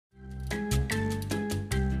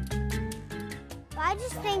I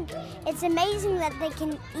just think it's amazing that they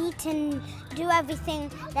can eat and do everything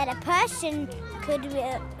that a person could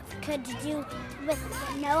do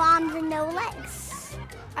with no arms and no legs.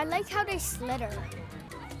 I like how they slither.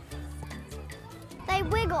 They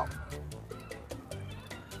wiggle.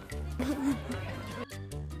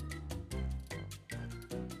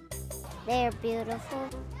 They're beautiful.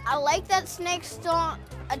 I like that snakes don't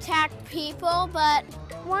attack people, but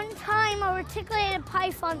one time a reticulated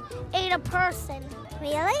python ate a person.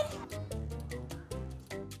 Really?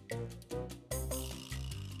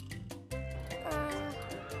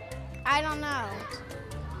 I don't know.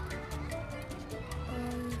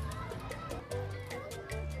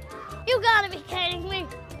 You gotta be kidding me.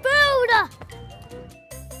 Buddha!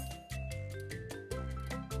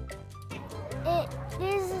 It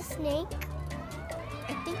is a snake.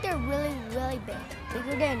 I think they're really, really big.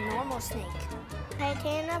 Bigger than a normal snake.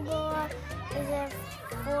 Titanoboa is a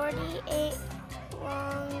 48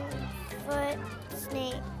 long foot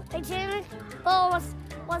snake. Titanoboa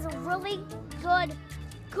was a really good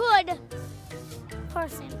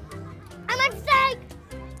person. I'm a snake!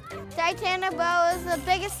 Titanoboa is the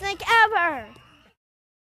biggest snake ever.